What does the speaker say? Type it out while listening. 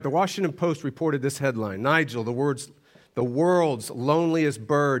The Washington Post reported this headline: Nigel, the world's loneliest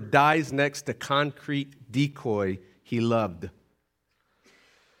bird, dies next to concrete decoy he loved.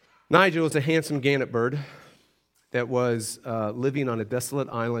 Nigel is a handsome gannet bird that was living on a desolate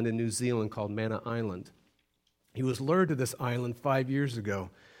island in New Zealand called Manna Island. He was lured to this island 5 years ago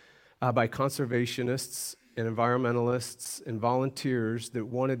by conservationists and environmentalists and volunteers that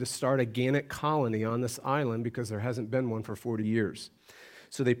wanted to start a gannet colony on this island because there hasn't been one for 40 years.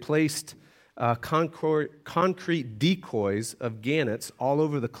 So they placed concrete decoys of gannets all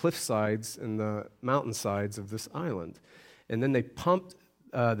over the cliff sides and the mountainsides of this island. And then they pumped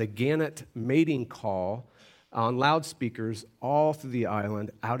the gannet mating call on loudspeakers all through the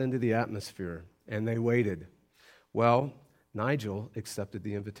island out into the atmosphere. And they waited. Well, Nigel accepted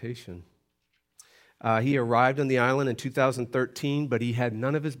the invitation. He arrived on the island in 2013, but he had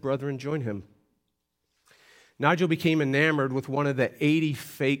none of his brethren join him. Nigel became enamored with one of the 80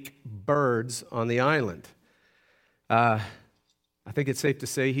 fake birds on the island. I think it's safe to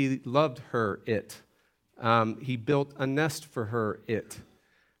say he loved it. He built a nest for it.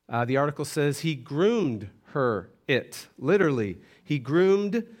 The article says he groomed it. Literally, he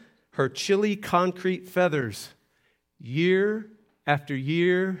groomed her chilly concrete feathers year after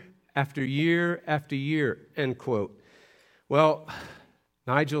year after year after year, end quote. Well,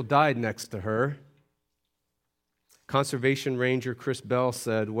 Nigel died next to her. Conservation ranger Chris Bell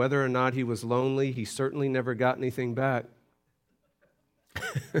said, whether or not he was lonely, he certainly never got anything back.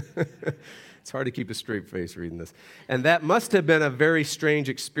 It's hard to keep a straight face reading this. And that must have been a very strange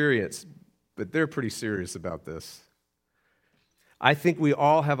experience, but they're pretty serious about this. I think we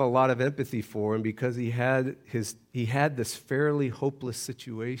all have a lot of empathy for him because he had this fairly hopeless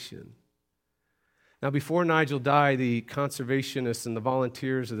situation. Now, before Nigel died, the conservationists and the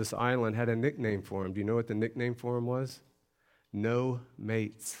volunteers of this island had a nickname for him. Do you know what the nickname for him was? No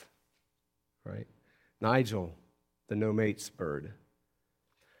mates, right? Nigel, the no mates bird.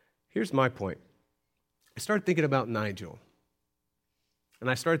 Here's my point. I started thinking about Nigel, and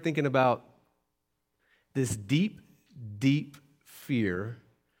I started thinking about this deep, deep fear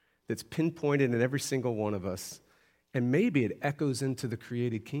that's pinpointed in every single one of us, and maybe it echoes into the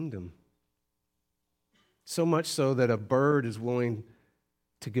created kingdom. So much so that a bird is willing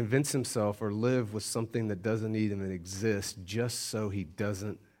to convince himself or live with something that doesn't even exist just so he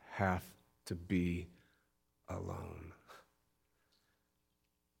doesn't have to be alone.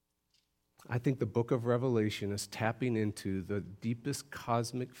 I think the book of Revelation is tapping into the deepest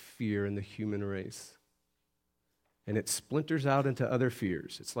cosmic fear in the human race. And it splinters out into other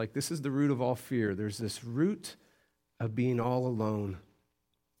fears. It's like this is the root of all fear. There's this root of being all alone.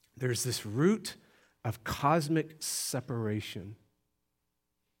 There's this root of cosmic separation.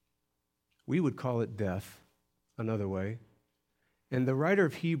 We would call it death, another way. And the writer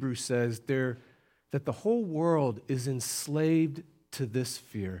of Hebrews says that the whole world is enslaved to this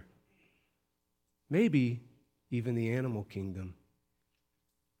fear. Maybe even the animal kingdom.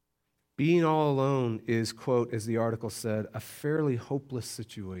 Being all alone is, quote, as the article said, a fairly hopeless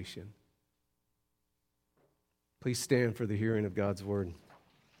situation. Please stand for the hearing of God's word.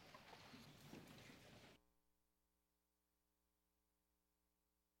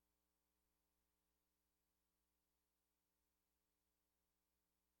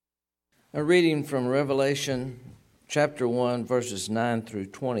 A reading from Revelation chapter 1, verses 9 through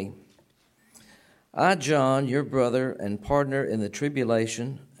 20. I, John, your brother and partner in the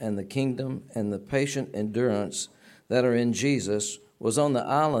tribulation and the kingdom and the patient endurance that are in Jesus, was on the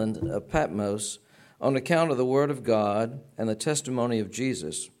island of Patmos on account of the word of God and the testimony of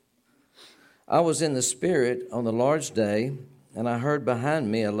Jesus. I was in the Spirit on the Lord's day, and I heard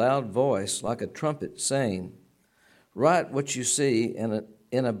behind me a loud voice like a trumpet saying, write what you see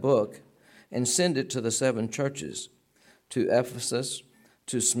in a book and send it to the 7 churches, to Ephesus,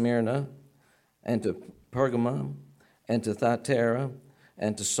 to Smyrna, and to Pergamum, and to Thyatira,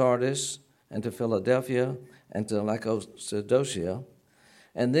 and to Sardis, and to Philadelphia, and to Laodicea.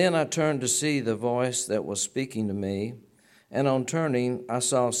 And then I turned to see the voice that was speaking to me, and on turning I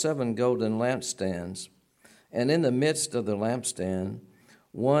saw 7 golden lampstands, and in the midst of the lampstand,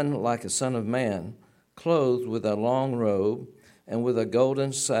 one like a son of man, clothed with a long robe, and with a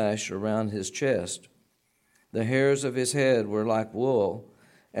golden sash around his chest. The hairs of his head were like wool,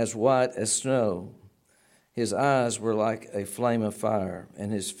 as white as snow. His eyes were like a flame of fire,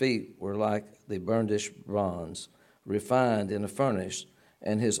 and his feet were like the burnished bronze, refined in a furnace,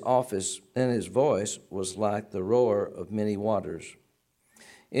 and his voice was like the roar of many waters.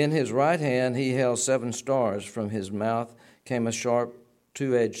 In his right hand he held 7 stars. From his mouth came a sharp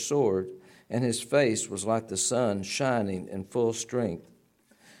 2-edged sword, and his face was like the sun shining in full strength.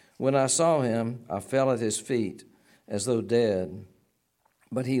 When I saw him, I fell at his feet as though dead.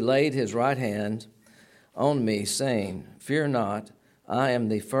 But he laid his right hand on me, saying, Fear not, I am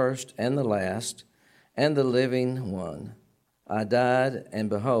the first and the last, and the living one. I died, and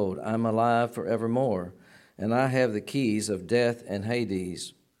behold, I am alive forevermore, and I have the keys of death and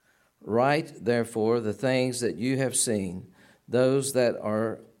Hades. Write, therefore, the things that you have seen, those that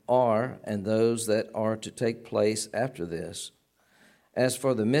are, and those that are to take place after this. As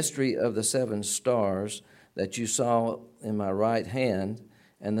for the mystery of the 7 stars that you saw in my right hand,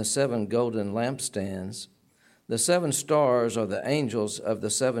 and the 7 golden lampstands, the 7 stars are the angels of the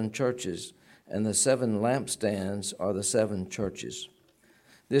 7 churches, and the 7 lampstands are the 7 churches.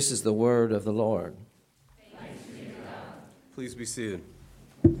 This is the word of the Lord. Thanks be to God. Please be seated.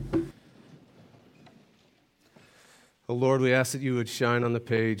 Oh Lord, we ask that you would shine on the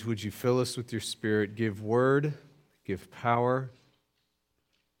page. Would you fill us with your Spirit? Give word, give power,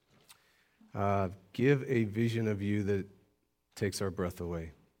 give a vision of you that takes our breath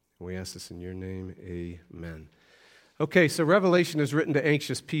away. We ask this in your name, amen. Okay, so Revelation is written to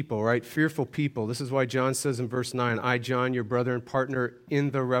anxious people, right? Fearful people. This is why John says in verse 9, I, John, your brother and partner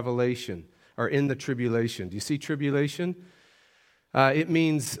in the revelation, or in the tribulation. Do you see tribulation? It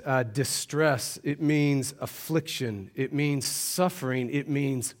means distress. It means affliction. It means suffering. It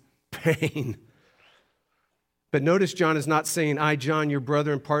means pain. But notice John is not saying, I, John, your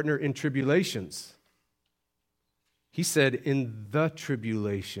brother and partner in tribulations. He said, in the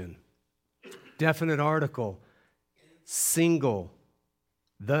tribulation. Definite article. Single.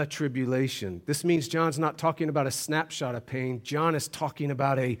 The tribulation. This means John's not talking about a snapshot of pain. John is talking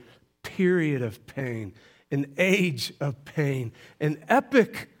about a period of pain, an age of pain, an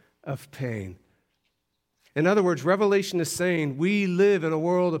epoch of pain. In other words, Revelation is saying we live in a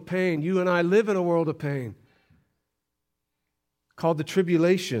world of pain. You and I live in a world of pain called the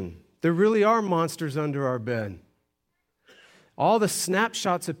tribulation. There really are monsters under our bed. All the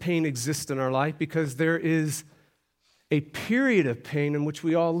snapshots of pain exist in our life because there is a period of pain in which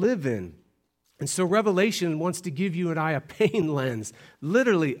we all live in. And so Revelation wants to give you and I a pain lens,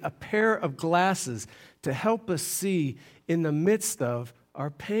 literally a pair of glasses to help us see in the midst of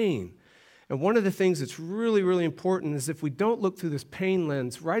our pain. And one of the things that's really, really important is if we don't look through this pain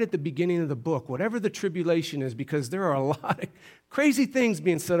lens right at the beginning of the book, whatever the tribulation is, because there are a lot of crazy things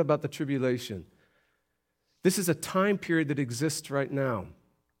being said about the tribulation. This is a time period that exists right now.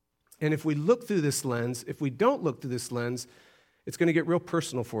 And if we look through this lens, if we don't look through this lens, it's going to get real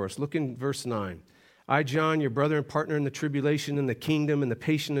personal for us. Look in verse 9. I, John, your brother and partner in the tribulation and the kingdom and the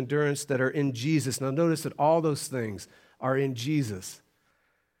patient endurance that are in Jesus. Now notice that all those things are in Jesus.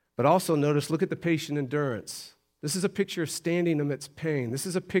 But also notice, look at the patient endurance. This is a picture of standing amidst pain. This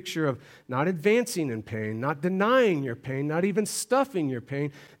is a picture of not advancing in pain, not denying your pain, not even stuffing your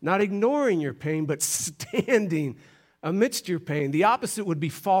pain, not ignoring your pain, but standing amidst your pain. The opposite would be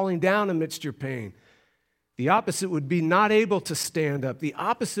falling down amidst your pain. The opposite would be not able to stand up. The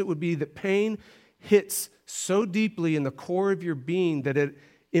opposite would be that pain hits so deeply in the core of your being that it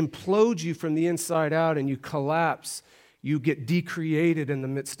implodes you from the inside out and you collapse. You get decreated in the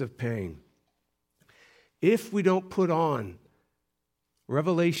midst of pain. If we don't put on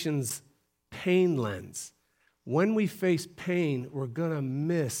Revelation's pain lens, when we face pain, we're going to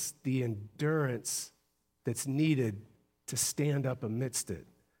miss the endurance that's needed to stand up amidst it.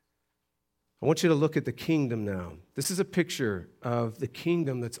 I want you to look at the kingdom now. This is a picture of the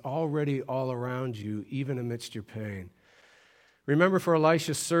kingdom that's already all around you, even amidst your pain. Remember, for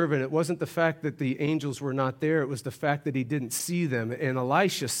Elisha's servant, it wasn't the fact that the angels were not there, it was the fact that he didn't see them. And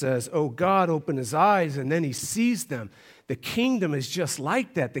Elisha says, oh, God, open his eyes, and then he sees them. The kingdom is just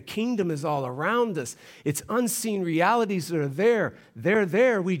like that. The kingdom is all around us. It's unseen realities that are there. They're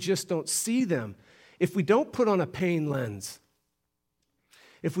there, we just don't see them. If we don't put on a pain lens,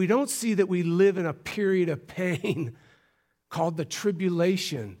 if we don't see that we live in a period of pain called the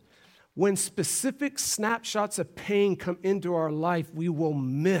tribulation, when specific snapshots of pain come into our life, we will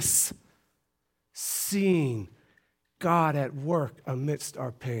miss seeing God at work amidst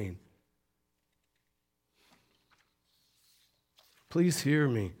our pain. Please hear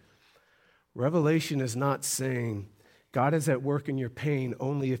me. Revelation is not saying God is at work in your pain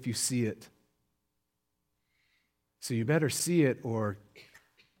only if you see it. So you better see it or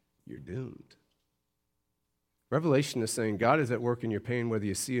you're doomed. Revelation is saying God is at work in your pain whether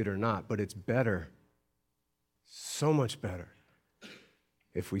you see it or not, but it's better, so much better,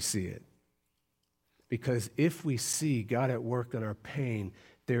 if we see it. Because if we see God at work in our pain,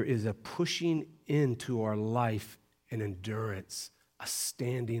 there is a pushing into our life an endurance, a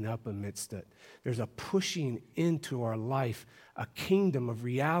standing up amidst it. There's a pushing into our life, a kingdom of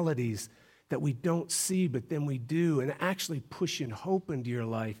realities that we don't see, but then we do, and actually pushing hope into your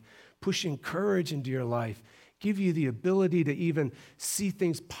life, pushing courage into your life, give you the ability to even see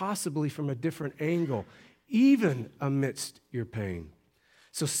things possibly from a different angle, even amidst your pain.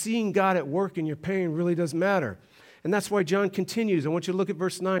 So seeing God at work in your pain really does matter. And that's why John continues. I want you to look at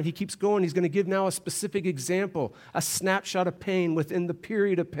verse 9. He keeps going. He's going to give now a specific example, a snapshot of pain within the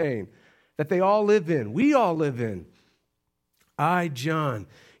period of pain that they all live in. We all live in. I, John,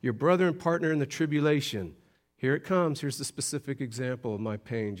 your brother and partner in the tribulation. Here it comes. Here's the specific example of my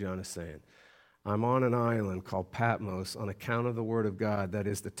pain, John is saying. I'm on an island called Patmos on account of the word of God, that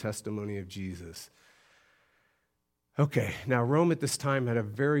is the testimony of Jesus. Okay, now Rome at this time had a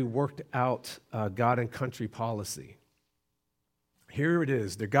very worked out God and country policy. Here it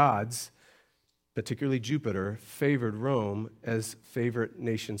is, the gods, particularly Jupiter, favored Rome as favorite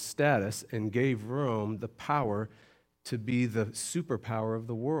nation status and gave Rome the power to be the superpower of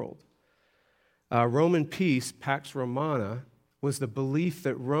the world. Roman peace, Pax Romana, was the belief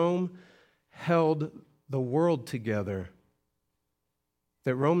that Rome held the world together,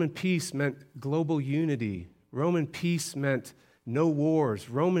 that Roman peace meant global unity. Roman peace meant no wars.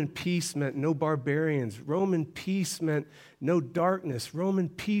 Roman peace meant no barbarians. Roman peace meant no darkness. Roman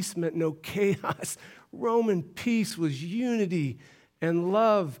peace meant no chaos. Roman peace was unity and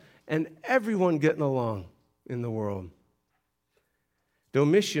love and everyone getting along in the world.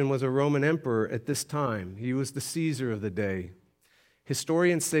 Domitian was a Roman emperor at this time. He was the Caesar of the day.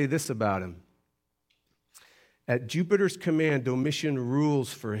 Historians say this about him. At Jupiter's command, Domitian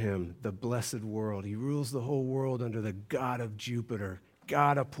rules for him the blessed world. He rules the whole world under the God of Jupiter.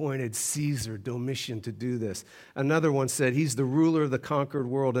 God appointed Caesar, Domitian, to do this. Another one said he's the ruler of the conquered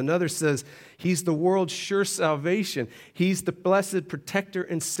world. Another says he's the world's sure salvation. He's the blessed protector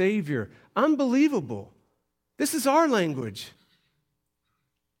and savior. Unbelievable. This is our language.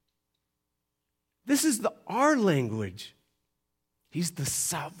 This is our language. He's the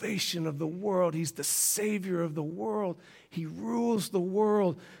salvation of the world. He's the savior of the world. He rules the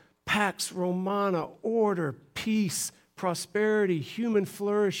world. Pax Romana, order, peace, prosperity, human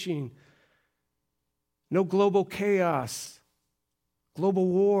flourishing. No global chaos, global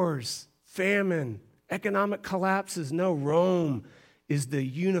wars, famine, economic collapses. No, Rome is the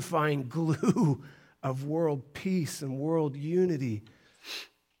unifying glue of world peace and world unity.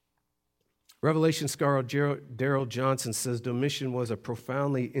 Revelation scholar Darrell Johnson says Domitian was a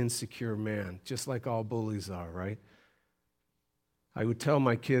profoundly insecure man, just like all bullies are, right? I would tell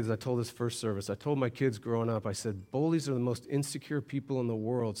my kids, I told this first service, I told my kids growing up, I said, bullies are the most insecure people in the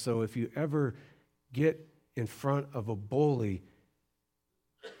world, so if you ever get in front of a bully,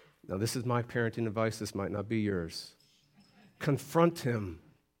 now this is my parenting advice, this might not be yours, confront him.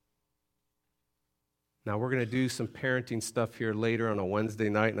 Now, we're going to do some parenting stuff here later on a Wednesday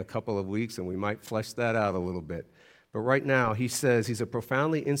night in a couple of weeks, and we might flesh that out a little bit. But right now, he says he's a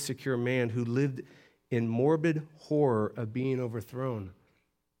profoundly insecure man who lived in morbid horror of being overthrown.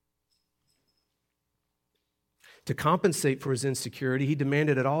 To compensate for his insecurity, he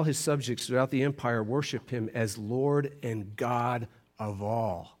demanded that all his subjects throughout the empire worship him as Lord and God of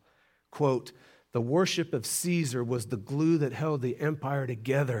all. Quote, the worship of Caesar was the glue that held the empire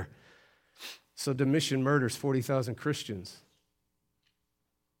together. So Domitian murders 40,000 Christians.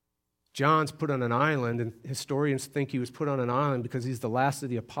 John's put on an island, and historians think he was put on an island because he's the last of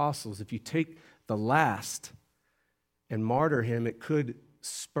the apostles. If you take the last and martyr him, it could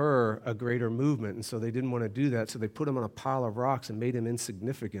spur a greater movement, and so they didn't want to do that, so they put him on a pile of rocks and made him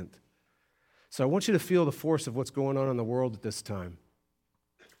insignificant. So I want you to feel the force of what's going on in the world at this time.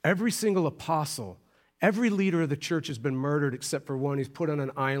 Every single apostle, every leader of the church has been murdered except for one. He's put on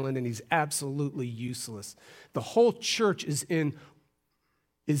an island and he's absolutely useless. The whole church is in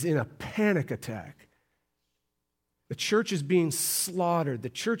a panic attack. The church is being slaughtered. The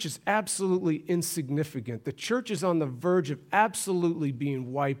church is absolutely insignificant. The church is on the verge of absolutely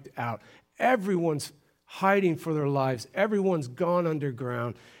being wiped out. Everyone's hiding for their lives. Everyone's gone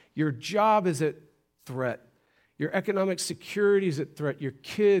underground. Your job is at threat. Your economic security is at threat. Your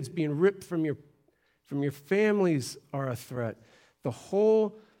kids being ripped from your families are a threat. The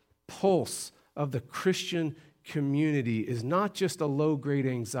whole pulse of the Christian community is not just a low-grade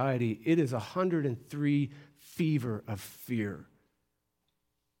anxiety, it is 103 fever of fear.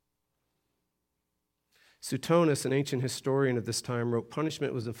 Suetonius, an ancient historian of this time, wrote,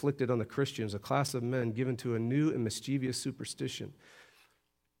 punishment was inflicted on the Christians, a class of men given to a new and mischievous superstition.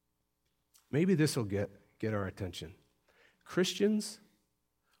 Maybe this will get our attention. Christians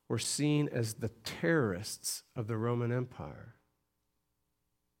were seen as the terrorists of the Roman Empire.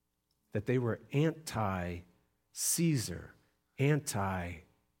 that they were anti-Caesar,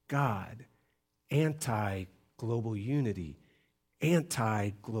 anti-God, anti-global unity,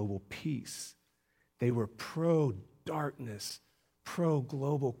 anti-global peace. They were pro-darkness,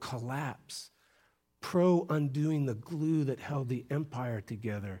 pro-global collapse, pro-undoing the glue that held the empire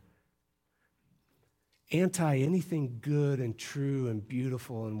together, anti-anything good and true and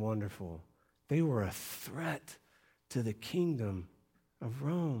beautiful and wonderful. They were a threat to the kingdom of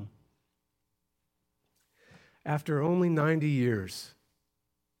Rome. After only 90 years,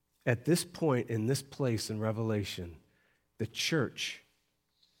 at this point in this place in Revelation, the church,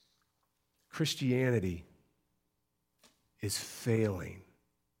 Christianity, is failing.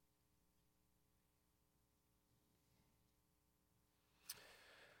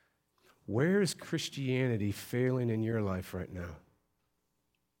 Where is Christianity failing in your life right now?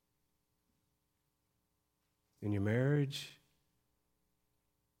 In your marriage?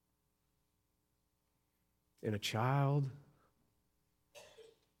 In a child?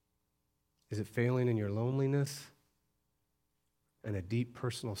 Is it failing in your loneliness and a deep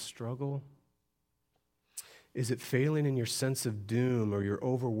personal struggle? Is it failing in your sense of doom or your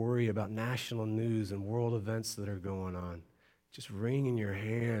over worry about national news and world events that are going on? Just wringing your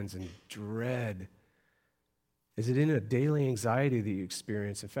hands in dread? Is it in a daily anxiety that you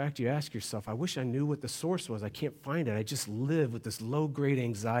experience? In fact, you ask yourself, I wish I knew what the source was. I can't find it. I just live with this low-grade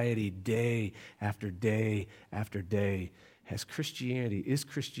anxiety day after day after day. Is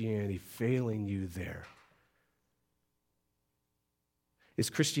Christianity failing you there? Is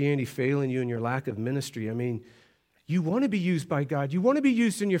Christianity failing you in your lack of ministry? I mean, you want to be used by God. You want to be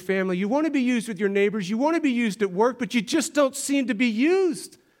used in your family. You want to be used with your neighbors. You want to be used at work, but you just don't seem to be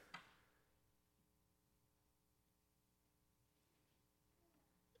used.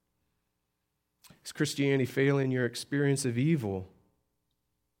 Is Christianity failing your experience of evil?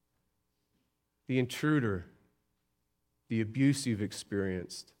 The intruder, the abuse you've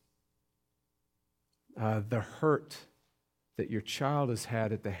experienced, the hurt that your child has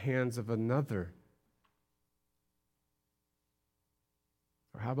had at the hands of another?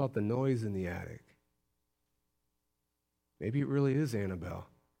 Or how about the noise in the attic? Maybe it really is Annabelle,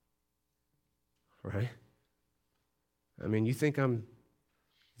 right? I mean, you think I'm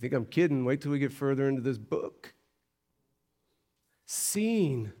kidding? Wait till we get further into this book.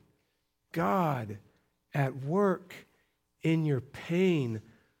 Seeing God at work in your pain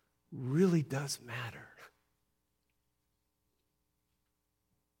really does matter.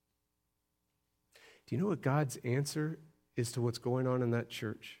 Do you know what God's answer is to what's going on in that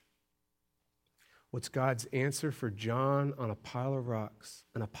church? What's God's answer for John on a pile of rocks,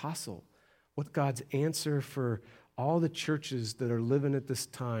 an apostle? What God's answer for all the churches that are living at this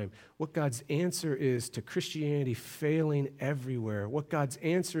time? What God's answer is to Christianity failing everywhere? What God's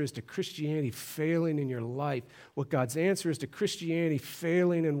answer is to Christianity failing in your life? What God's answer is to Christianity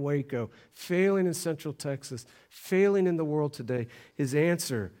failing in Waco, failing in Central Texas, failing in the world today? His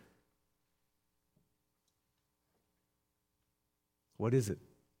answer, what is it?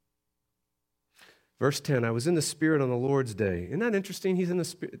 Verse 10, I was in the Spirit on the Lord's day. Isn't that interesting? He's in the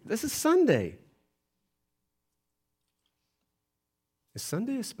Spirit. This is Sunday. Is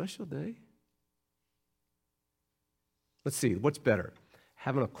Sunday a special day? Let's see, what's better?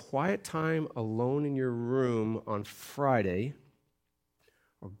 Having a quiet time alone in your room on Friday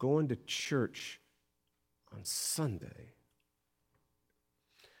or going to church on Sunday?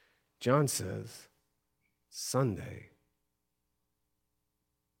 John says, Sunday.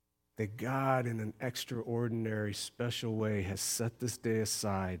 That God, in an extraordinary, special way, has set this day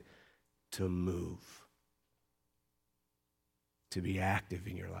aside to move, to be active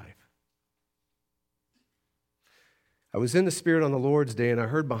in your life. I was in the Spirit on the Lord's day, and I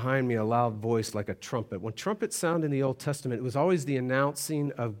heard behind me a loud voice like a trumpet. When trumpets sound in the Old Testament, it was always the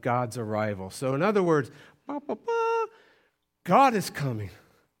announcing of God's arrival. So in other words, God is coming.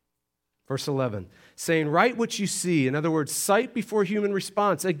 Verse 11, saying, write what you see. In other words, sight before human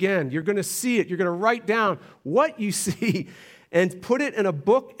response. Again, you're going to see it. You're going to write down what you see and put it in a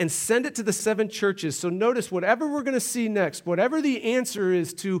book and send it to the 7 churches. So notice, whatever we're going to see next, whatever the answer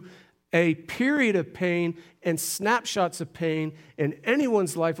is to a period of pain and snapshots of pain in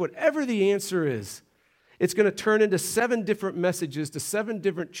anyone's life, whatever the answer is, it's going to turn into 7 different messages to 7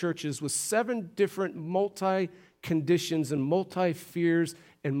 different churches with 7 different multi-conditions and multi-fears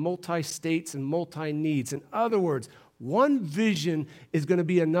and multi-states and multi-needs. In other words, one vision is going to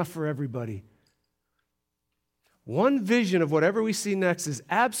be enough for everybody. One vision of whatever we see next is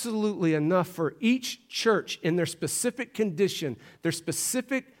absolutely enough for each church in their specific condition, their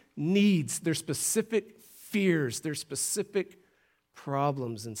specific needs, their specific fears, their specific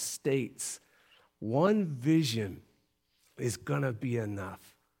problems and states. One vision is going to be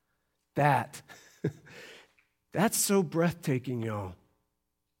enough. That's so breathtaking, y'all.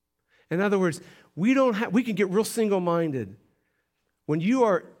 In other words, we can get real single-minded. When you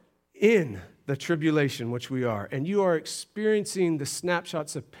are in the tribulation, which we are, and you are experiencing the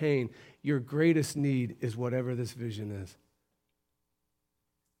snapshots of pain, your greatest need is whatever this vision is.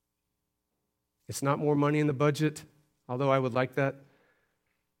 It's not more money in the budget, although I would like that.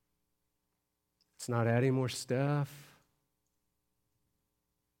 It's not adding more staff.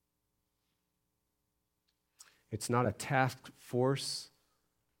 It's not a task force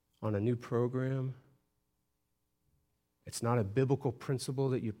on a new program. It's not a biblical principle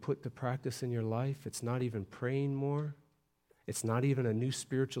that you put to practice in your life. It's not even praying more. It's not even a new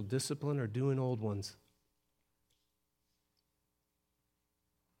spiritual discipline or doing old ones.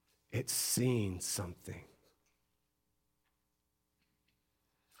 It's seeing something.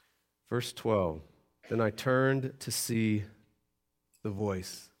 Verse 12, then I turned to see the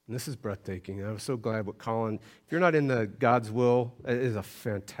voice. And this is breathtaking. I was so glad what Colin, if you're not in the God's Will, it is a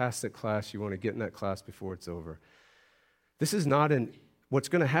fantastic class. You want to get in that class before it's over. This is not what's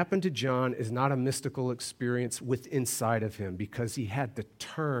going to happen to John is not a mystical experience inside of him, because he had to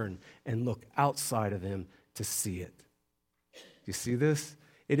turn and look outside of him to see it. You see this?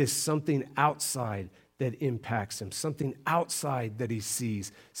 It is something outside that impacts him, something outside that he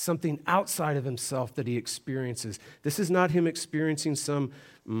sees, something outside of himself that he experiences. This is not him experiencing some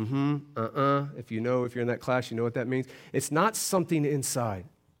If you're in that class, you know what that means. It's not something inside.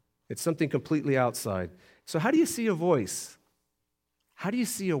 It's something completely outside. So how do you see a voice? How do you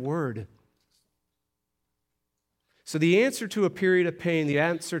see a word? So the answer to a period of pain, the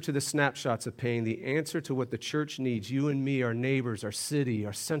answer to the snapshots of pain, the answer to what the church needs, you and me, our neighbors, our city,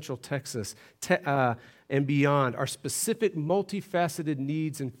 our Central Texas, and beyond, our specific multifaceted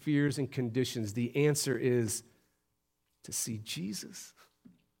needs and fears and conditions, the answer is to see Jesus.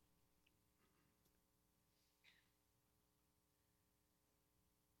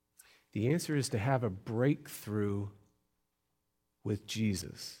 The answer is to have a breakthrough with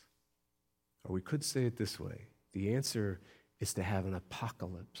Jesus. Or we could say it this way. The answer is to have an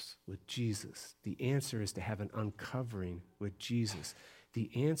apocalypse with Jesus. The answer is to have an uncovering with Jesus. The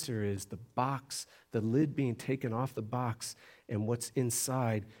answer is the box, the lid being taken off the box, and what's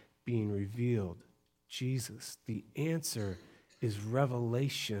inside being revealed. Jesus. The answer is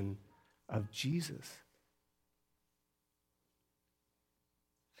revelation of Jesus.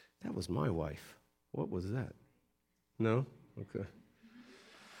 That was my wife. What was that? No? Okay.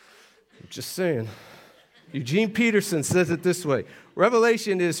 I'm just saying. Eugene Peterson says it this way.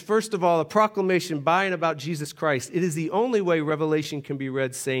 Revelation is, first of all, a proclamation by and about Jesus Christ. It is the only way Revelation can be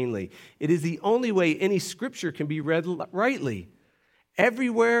read sanely. It is the only way any scripture can be read rightly.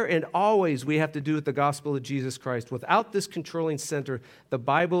 Everywhere and always we have to do with the gospel of Jesus Christ. Without this controlling center, the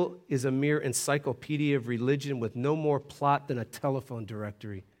Bible is a mere encyclopedia of religion with no more plot than a telephone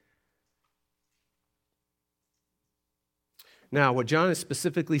directory. Now, what John is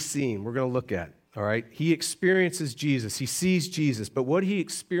specifically seeing, we're going to look at. All right, he experiences Jesus. He sees Jesus, but what he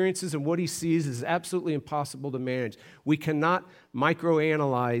experiences and what he sees is absolutely impossible to manage. We cannot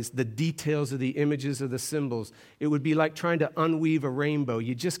microanalyze the details of the images or the symbols. It would be like trying to unweave a rainbow.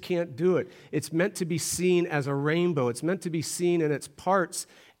 You just can't do it. It's meant to be seen as a rainbow. It's meant to be seen in its parts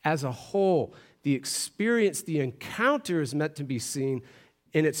as a whole. The experience, the encounter is meant to be seen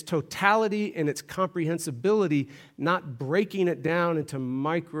in its totality and its comprehensibility, not breaking it down into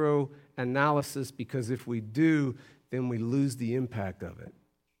micro analysis, because if we do, then we lose the impact of it.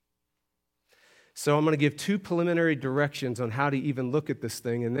 So I'm going to give two preliminary directions on how to even look at this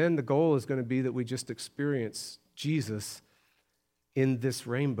thing, and then the goal is going to be that we just experience Jesus in this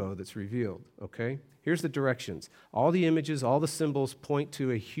rainbow that's revealed, okay? Here's the directions. All the images, all the symbols point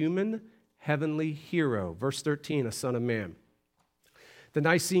to a human heavenly hero. Verse 13, a son of man. The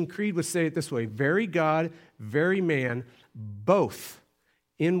Nicene Creed would say it this way: very God, very man, both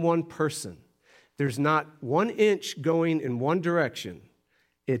in one person. There's not 1 inch going in one direction.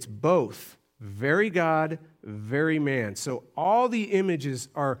 It's both very God, very man. So all the images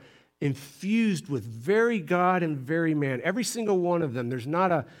are infused with very God and very man. Every single one of them. There's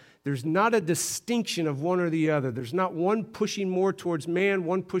not a distinction of one or the other. There's not one pushing more towards man,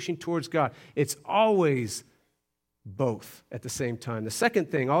 one pushing towards God. It's always both at the same time. The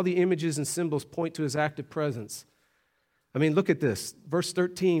second thing, all the images and symbols point to his active presence. I mean, look at this. Verse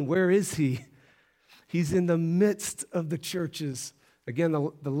 13, where is he? He's in the midst of the churches. Again,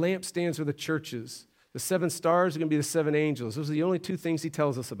 the lampstands are the churches. The 7 stars are going to be the 7 angels. Those are the only 2 things he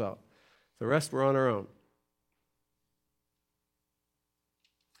tells us about. The rest we're on our own.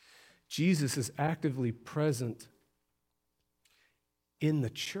 Jesus is actively present in the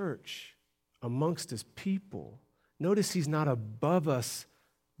church, amongst his people. Notice he's not above us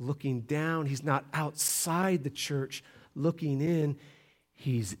looking down. He's not outside the church looking in.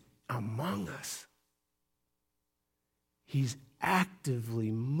 He's among us. He's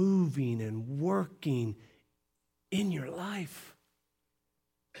actively moving and working in your life.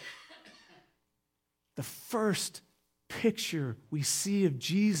 The first picture we see of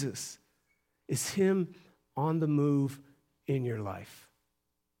Jesus is him on the move in your life.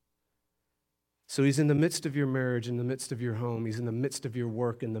 So he's in the midst of your marriage, in the midst of your home. He's in the midst of your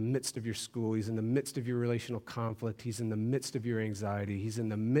work, in the midst of your school. He's in the midst of your relational conflict. He's in the midst of your anxiety. He's in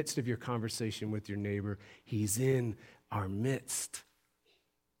the midst of your conversation with your neighbor. He's in our midst,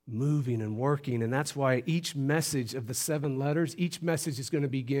 moving and working. And that's why each message of the 7 letters, each message is going to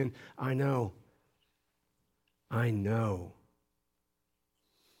begin, I know. I know.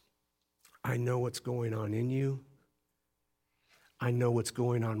 I know what's going on in you. I know what's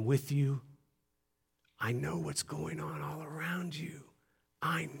going on with you. I know what's going on all around you.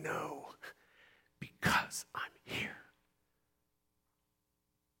 I know because I'm here.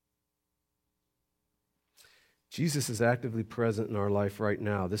 Jesus is actively present in our life right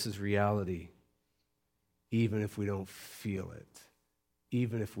now. This is reality, even if we don't feel it,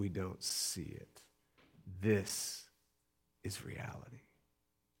 even if we don't see it. This is reality.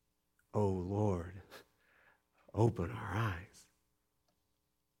 Oh Lord, open our eyes.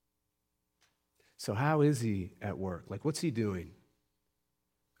 So how is he at work? Like, what's he doing?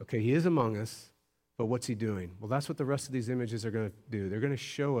 Okay, he is among us, but what's he doing? Well, that's what the rest of these images are going to do. They're going to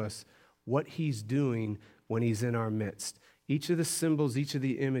show us what he's doing when he's in our midst. Each of the symbols, each of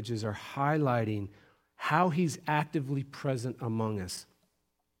the images are highlighting how he's actively present among us.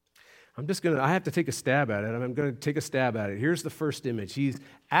 I have to take a stab at it. I'm going to take a stab at it. Here's the first image. He's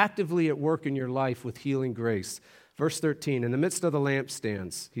actively at work in your life with healing grace. Verse 13, in the midst of the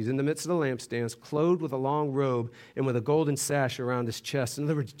lampstands, he's in the midst of the lampstands, clothed with a long robe and with a golden sash around his chest. In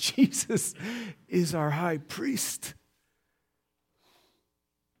other words, Jesus is our high priest.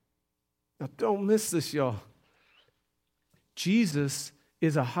 Now, don't miss this, y'all. Jesus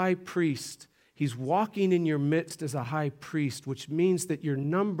is a high priest. He's walking in your midst as a high priest, which means that your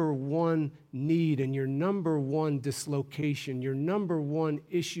number one need and your number one dislocation, your number one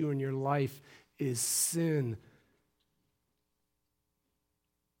issue in your life is sin.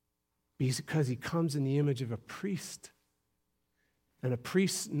 Because he comes in the image of a priest. And a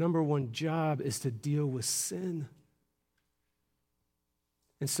priest's number one job is to deal with sin.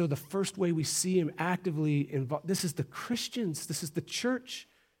 And so the first way we see him actively involved, this is the Christians, this is the church.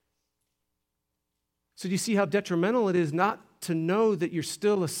 So do you see how detrimental it is not to know that you're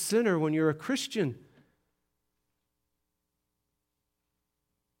still a sinner when you're a Christian?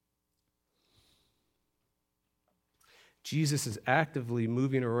 Jesus is actively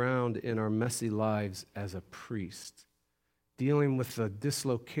moving around in our messy lives as a priest, dealing with the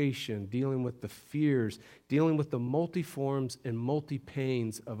dislocation, dealing with the fears, dealing with the multi-forms and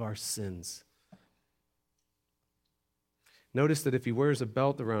multi-pains of our sins. Notice that if he wears a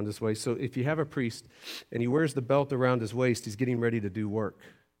belt around his waist, so if you have a priest and he wears the belt around his waist, he's getting ready to do work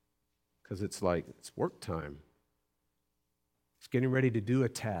because it's work time. He's getting ready to do a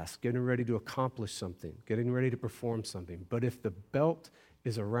task, getting ready to accomplish something, getting ready to perform something. But if the belt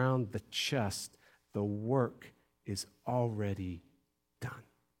is around the chest, the work is already done.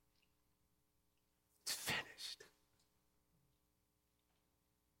 It's finished.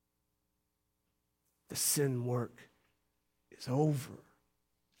 The sin work is over.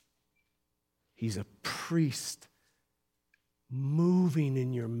 He's a priest moving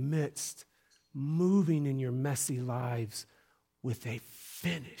in your midst, moving in your messy lives with a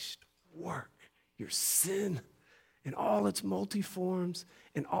finished work. Your sin and all its multi-forms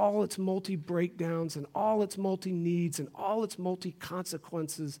and all its multi-breakdowns and all its multi-needs and all its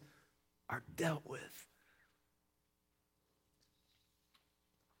multi-consequences are dealt with.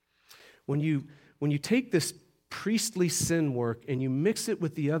 When you take this priestly sin work and you mix it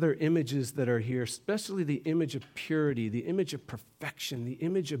with the other images that are here, especially the image of purity, the image of perfection, the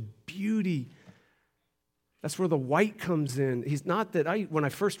image of beauty, that's where the white comes in. He's not that when I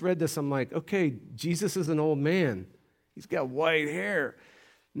first read this, I'm like, okay, Jesus is an old man. He's got white hair.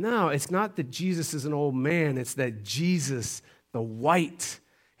 No, it's not that Jesus is an old man. It's that Jesus, the white,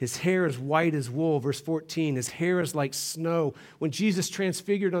 his hair is white as wool. Verse 14, his hair is like snow. When Jesus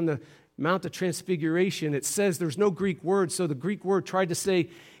transfigured on the Mount of Transfiguration, it says there's no Greek word, so the Greek word tried to say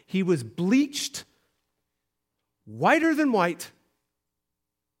he was bleached whiter than white.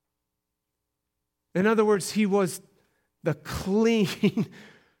 In other words, he was the clean,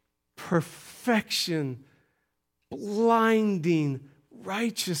 perfection, blinding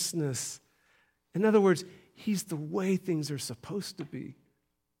righteousness. In other words, he's the way things are supposed to be.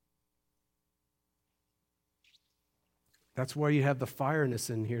 That's why you have the fireness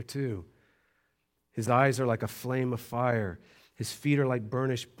in here too. His eyes are like a flame of fire. His feet are like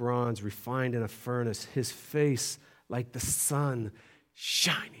burnished bronze refined in a furnace. His face like the sun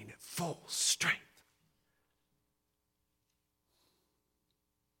shining at full strength.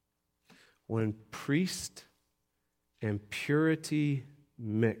 When priest and purity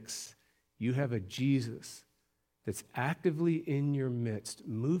mix, you have a Jesus that's actively in your midst,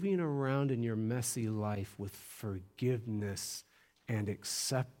 moving around in your messy life with forgiveness and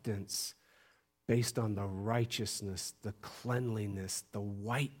acceptance based on the righteousness, the cleanliness, the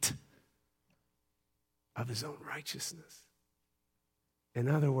white of his own righteousness. In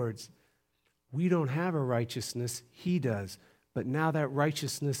other words, we don't have a righteousness, he does, but now that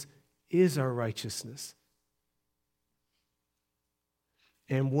righteousness is our righteousness.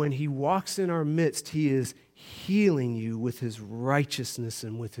 And when he walks in our midst, he is healing you with his righteousness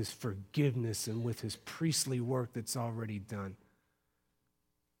and with his forgiveness and with his priestly work that's already done.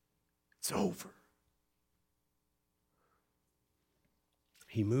 It's over.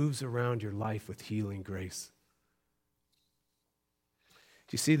 He moves around your life with healing grace.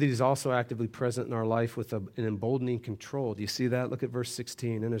 Do you see that he's also actively present in our life with an emboldening control? Do you see that? Look at verse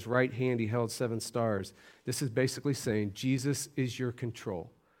 16. In his right hand he held 7 stars. This is basically saying Jesus is your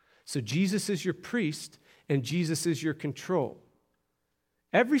control. So Jesus is your priest and Jesus is your control.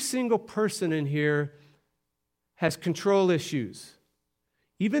 Every single person in here has control issues.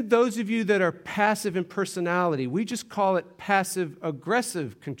 Even those of you that are passive in personality, we just call it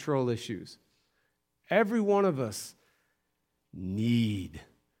passive-aggressive control issues. Every one of us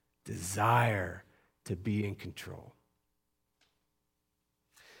desire to be in control.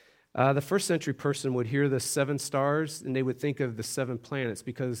 The first century person would hear the 7 stars and they would think of the 7 planets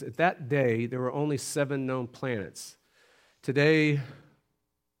because at that day there were only 7 known planets. Today,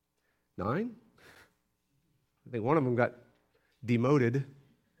 9? I think one of them got demoted.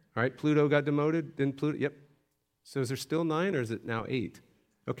 Right? Pluto got demoted. Didn't Pluto? Yep. So is there still 9 or is it now 8?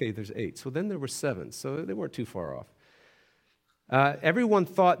 Okay, there's 8. So then there were 7. So they weren't too far off. Everyone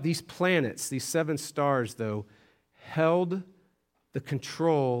thought these planets, these 7 stars, though, held the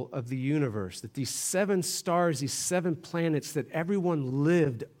control of the universe. That these 7 stars, these 7 planets, that everyone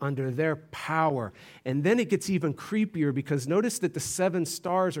lived under their power. And then it gets even creepier because notice that the 7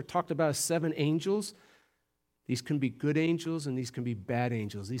 stars are talked about as 7 angels. These can be good angels and these can be bad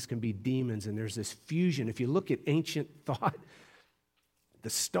angels. These can be demons, and there's this fusion. If you look at ancient thought, the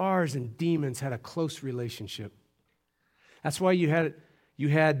stars and demons had a close relationship. That's why you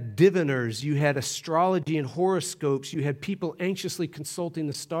had diviners, you had astrology and horoscopes, you had people anxiously consulting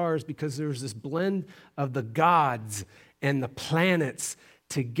the stars because there was this blend of the gods and the planets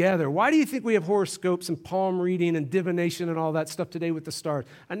together. Why do you think we have horoscopes and palm reading and divination and all that stuff today with the stars?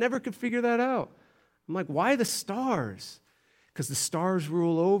 I never could figure that out. I'm like, why the stars? Because the stars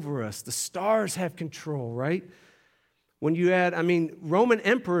rule over us. The stars have control, right? When you add, Roman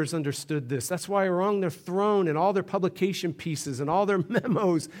emperors understood this. That's why around their throne and all their publication pieces and all their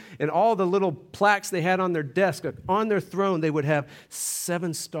memos and all the little plaques they had on their desk, on their throne, they would have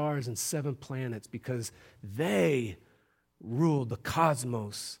 7 stars and 7 planets because they ruled the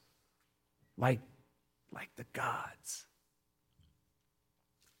cosmos like the gods.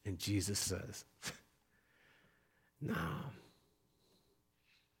 And Jesus says, no,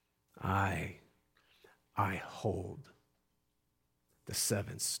 I hold the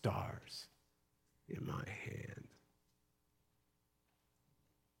 7 stars in my hand.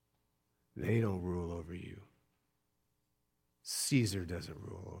 They don't rule over you. Caesar doesn't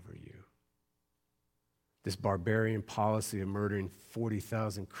rule over you. This barbarian policy of murdering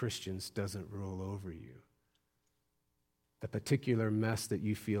 40,000 Christians doesn't rule over you. The particular mess that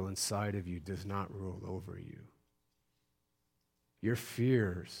you feel inside of you does not rule over you. Your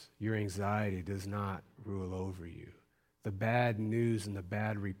fears, your anxiety does not rule over you. The bad news and the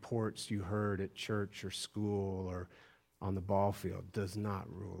bad reports you heard at church or school or on the ball field does not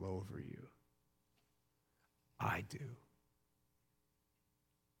rule over you. I do.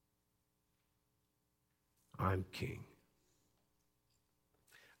 I'm king.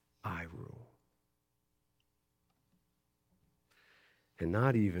 I rule. And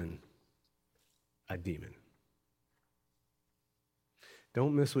not even a demon.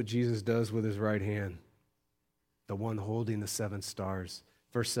 Don't miss what Jesus does with his right hand, the one holding the 7 stars.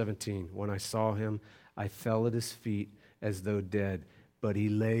 Verse 17, when I saw him, I fell at his feet as though dead, but he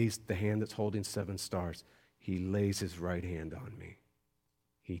lays, the hand that's holding 7 stars, he lays his right hand on me.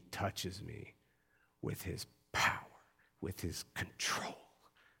 He touches me with his power, with his control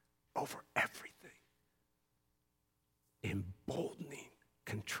over everything. Emboldening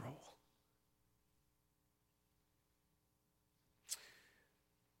control.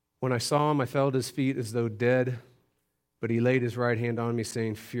 When I saw him, I fell at his feet as though dead, but he laid his right hand on me,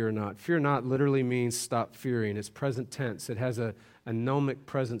 saying, "Fear not." Fear not literally means stop fearing. It's present tense. It has a gnomic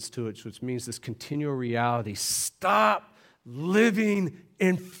presence to it, which means this continual reality. Stop living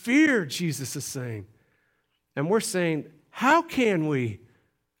in fear, Jesus is saying. And we're saying, how can we?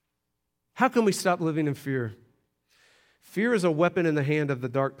 How can we stop living in fear? Fear is a weapon in the hand of the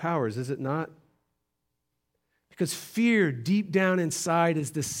dark powers, is it not? Because fear, deep down inside,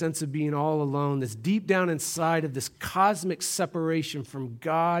 is this sense of being all alone, this deep down inside of this cosmic separation from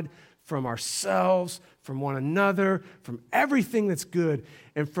God, from ourselves, from one another, from everything that's good.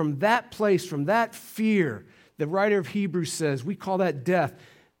 And from that place, from that fear, the writer of Hebrews says, we call that death.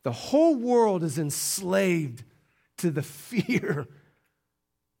 The whole world is enslaved to the fear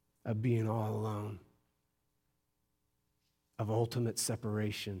of being all alone, of ultimate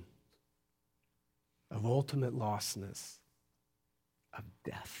separation, of ultimate lostness, of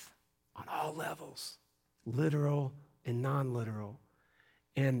death on all levels, literal and non-literal.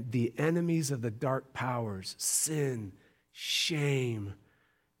 And the enemies of the dark powers, sin, shame,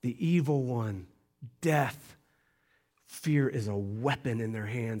 the evil one, death, fear is a weapon in their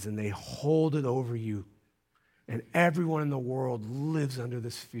hands, and they hold it over you. And everyone in the world lives under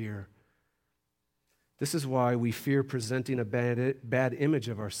this fear. This is why we fear presenting a bad image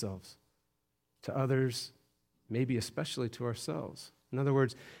of ourselves to others, maybe especially to ourselves. In other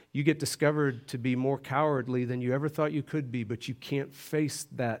words, you get discovered to be more cowardly than you ever thought you could be, but you can't face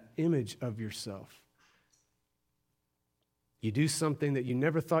that image of yourself. You do something that you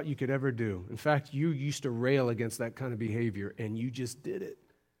never thought you could ever do. In fact, you used to rail against that kind of behavior, and you just did it.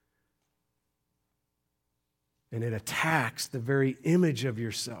 And it attacks the very image of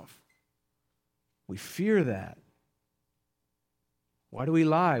yourself. We fear that. Why do we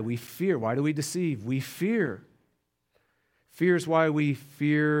lie? We fear. Why do we deceive? We fear. Fear is why we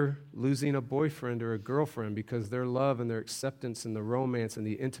fear losing a boyfriend or a girlfriend, because their love and their acceptance and the romance and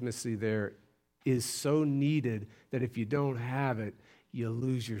the intimacy there is so needed that if you don't have it, you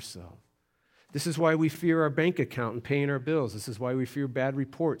lose yourself. This is why we fear our bank account and paying our bills. This is why we fear bad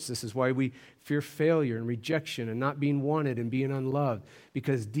reports. This is why we fear failure and rejection and not being wanted and being unloved,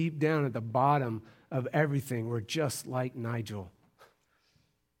 because deep down at the bottom of everything, we're just like Nigel.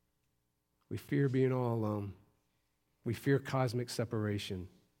 We fear being all alone. We fear cosmic separation.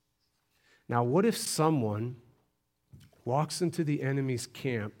 Now, what if someone walks into the enemy's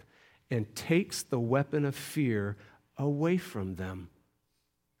camp and takes the weapon of fear away from them?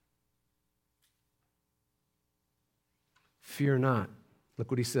 Fear not.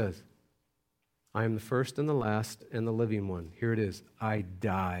 Look what he says. I am the first and the last and the living one. Here it is. I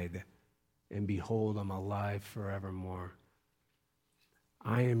died, and behold, I'm alive forevermore.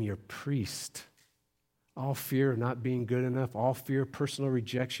 I am your priest. All fear of not being good enough, all fear of personal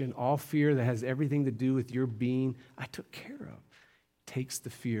rejection, all fear that has everything to do with your being, I took care of. Takes the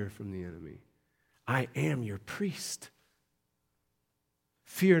fear from the enemy. I am your priest.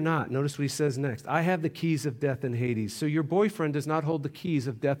 Fear not. Notice what he says next. I have the keys of death and Hades. So your boyfriend does not hold the keys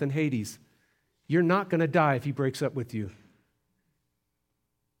of death and Hades. You're not going to die if he breaks up with you.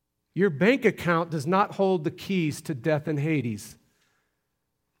 Your bank account does not hold the keys to death and Hades.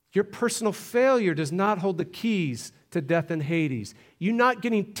 Your personal failure does not hold the keys to death and Hades. You not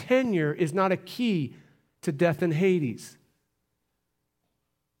getting tenure is not a key to death and Hades.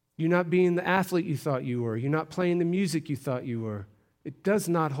 You not being the athlete you thought you were. You not playing the music you thought you were. It does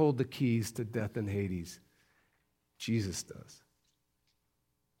not hold the keys to death and Hades. Jesus does.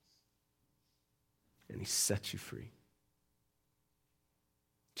 And he sets you free.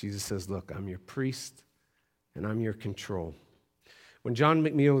 Jesus says, look, I'm your priest and I'm your control. When John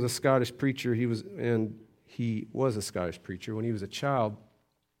McNeill was a Scottish preacher, he was a Scottish preacher. When he was a child,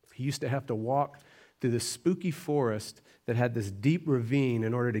 he used to have to walk through this spooky forest that had this deep ravine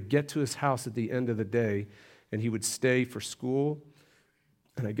in order to get to his house at the end of the day. And he would stay for school.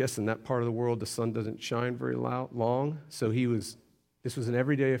 And I guess in that part of the world, the sun doesn't shine very long. So this was an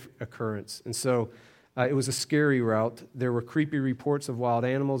everyday occurrence. And so it was a scary route. There were creepy reports of wild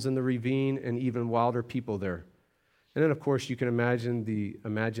animals in the ravine and even wilder people there. And then, of course, you can imagine the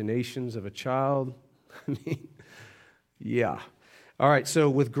imaginations of a child. I mean, yeah. All right, so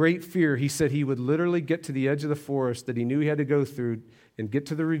with great fear, he said he would literally get to the edge of the forest that he knew he had to go through and get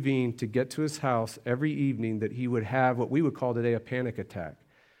to the ravine to get to his house every evening, that he would have what we would call today a panic attack.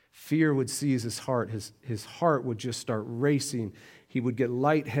 Fear would seize his heart. His heart would just start racing. He would get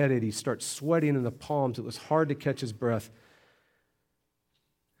lightheaded. He'd start sweating in the palms. It was hard to catch his breath.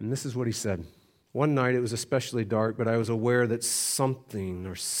 And this is what he said. One night, it was especially dark, but I was aware that something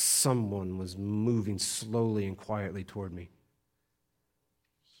or someone was moving slowly and quietly toward me.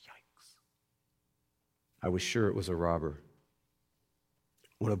 Yikes. I was sure it was a robber.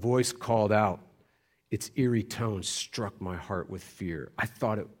 When a voice called out, its eerie tone struck my heart with fear. I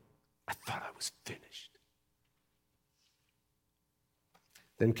thought I was finished.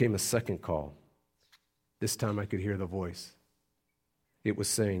 Then came a second call. This time I could hear the voice. It was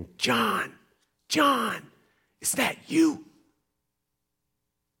saying, John, John, is that you?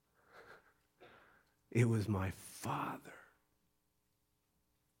 It was my Father.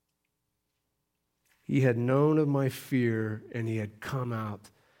 He had known of my fear, and he had come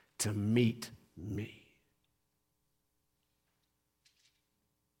out to meet me.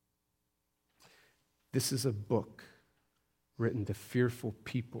 This is a book written to fearful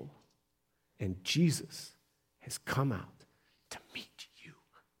people, and Jesus has come out to meet